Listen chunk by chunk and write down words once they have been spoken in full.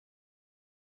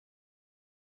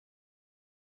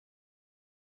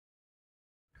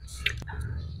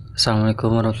Assalamualaikum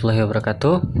warahmatullahi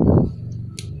wabarakatuh.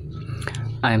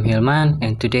 I'm Hilman,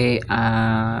 and today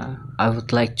I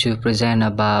would like to present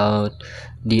about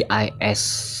the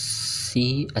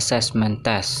ISC assessment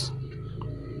test.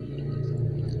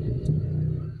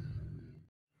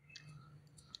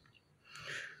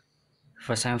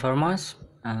 First and foremost,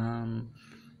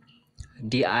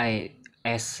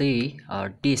 DISC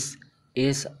or this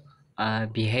is a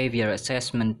behavior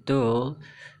assessment tool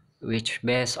which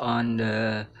based on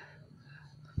the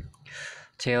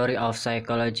theory of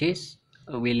psychologist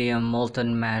William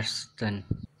Moulton Marston.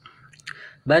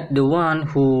 But the one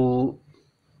who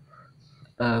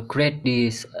create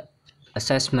this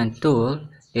assessment tool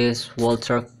is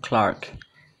Walter Clark.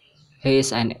 He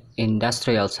is an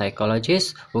industrial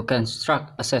psychologist who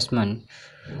construct assessment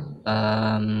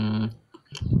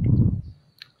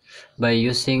by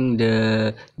using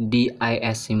the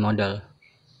DISC model.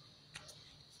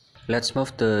 Let's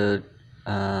move to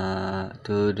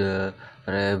the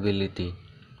reliability.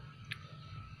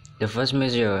 The first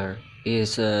measure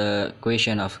is a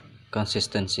question of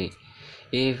consistency.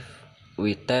 If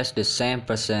we test the same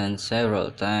person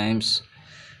several times,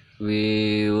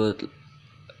 we would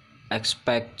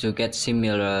expect to get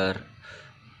similar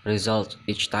results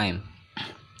each time.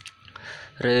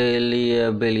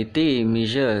 Reliability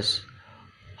measures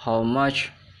how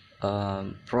much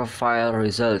profile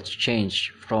results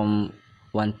change from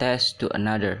one test to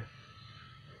another.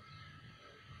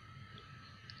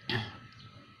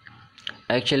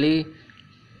 Actually,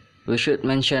 we should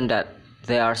mention that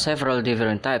there are several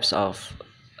different types of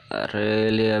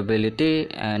reliability,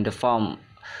 and the form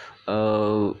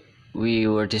we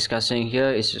were discussing here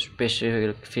is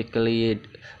specifically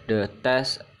the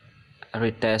test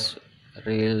retest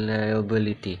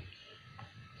reliability.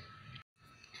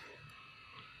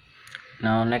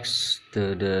 Now next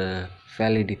to the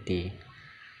validity.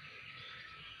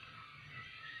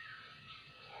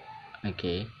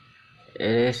 Okay,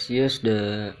 it is use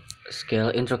the scale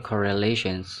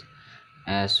intercorrelations.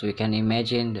 As we can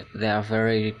imagine, there are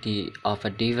variety of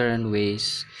different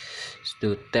ways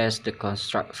to test the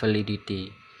construct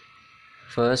validity.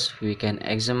 First, we can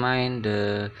examine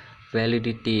the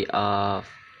validity of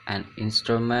an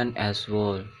instrument as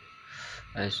well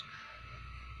as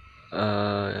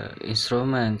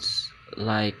instruments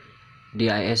like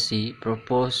DISC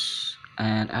propose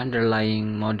an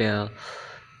underlying model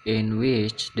in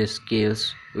which the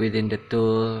skills within the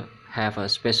tool have a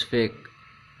specific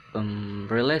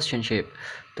relationship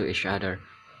to each other.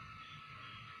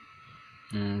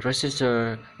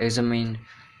 Researchers examine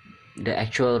the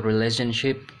actual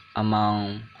relationship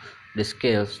among the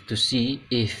scales to see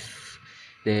if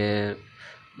they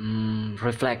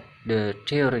reflect the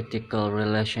theoretical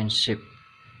relationship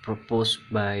proposed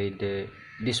by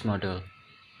this model.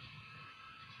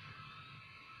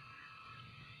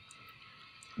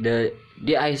 The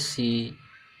DIC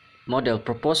model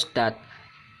proposed that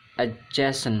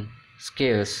adjacent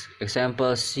scales,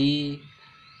 example C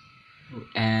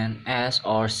and S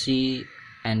or C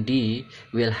and D,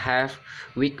 will have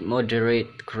weak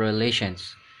moderate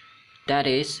correlations. That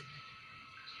is,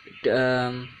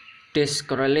 these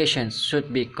correlations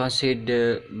should be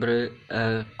considerably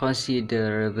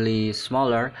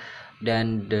smaller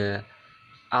than the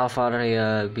alpha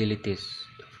variabilities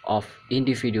of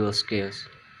individual scales.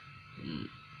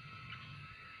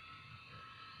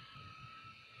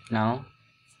 Now,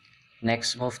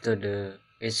 next move to the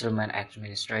instrument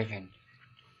administration.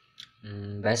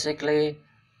 Basically,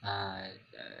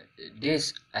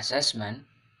 this assessment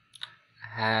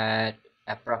had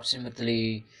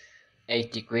approximately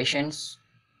 80 questions,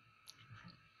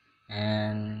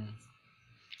 and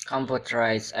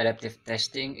computerized adaptive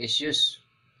testing is used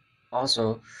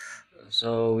also,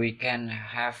 so we can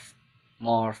have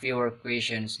fewer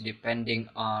questions depending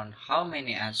on how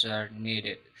many answers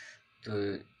needed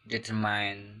to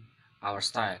determine our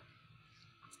style.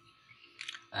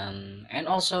 And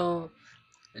also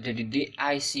the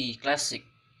DIC Classic,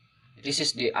 this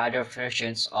is the other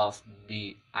versions of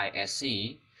the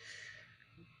ISC,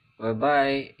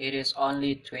 whereby it is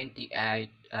only 28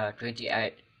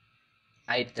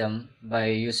 item by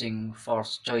using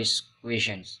forced choice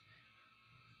questions,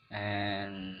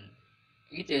 and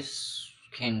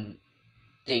can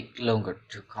take longer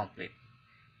to complete.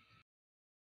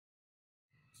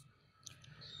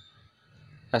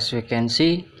 As we can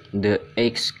see, the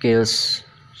 8 skills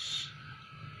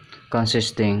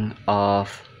consisting of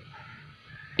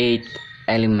 8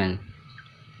 elements: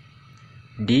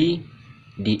 D,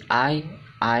 DI,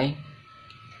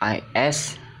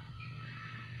 IS,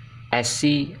 SC,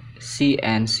 C,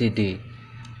 and CD.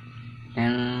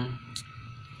 And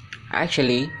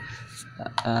actually,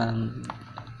 um,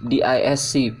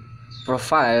 DISC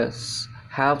profiles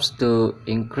helps to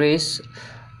increase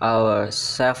our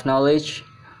self-knowledge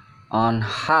on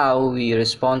how we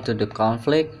respond to the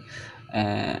conflict,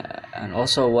 and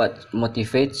also what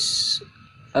motivates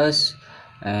us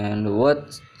and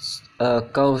what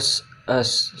causes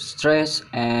us stress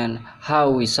and how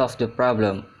we solve the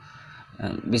problem.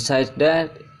 Besides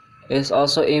that, it's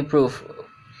also improve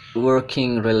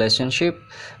working relationship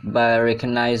by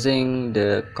recognizing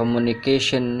the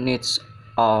communication needs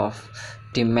of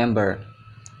team member,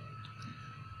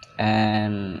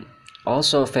 and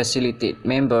also facilitate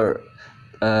member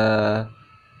uh,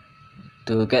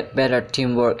 to get better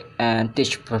teamwork and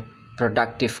teach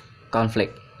productive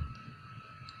conflict.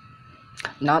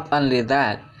 Not only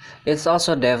that, it's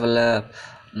also develop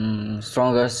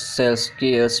stronger sales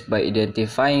skills by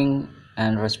identifying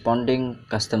and responding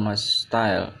customer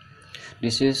style.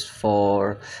 This is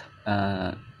for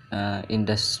uh,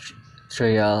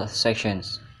 industrial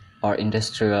sections or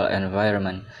industrial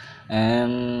environment.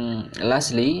 And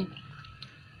lastly,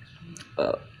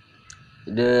 uh,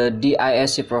 the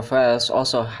DISC profiles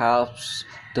also helps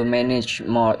to manage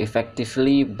more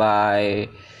effectively by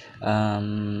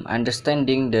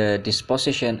understanding the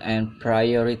disposition and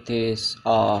priorities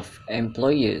of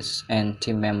employees and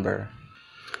team member.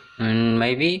 And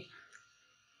maybe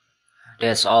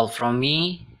that's all from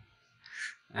me,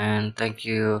 and thank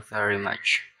you very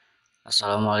much.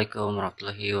 Assalamualaikum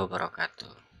warahmatullahi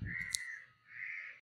wabarakatuh.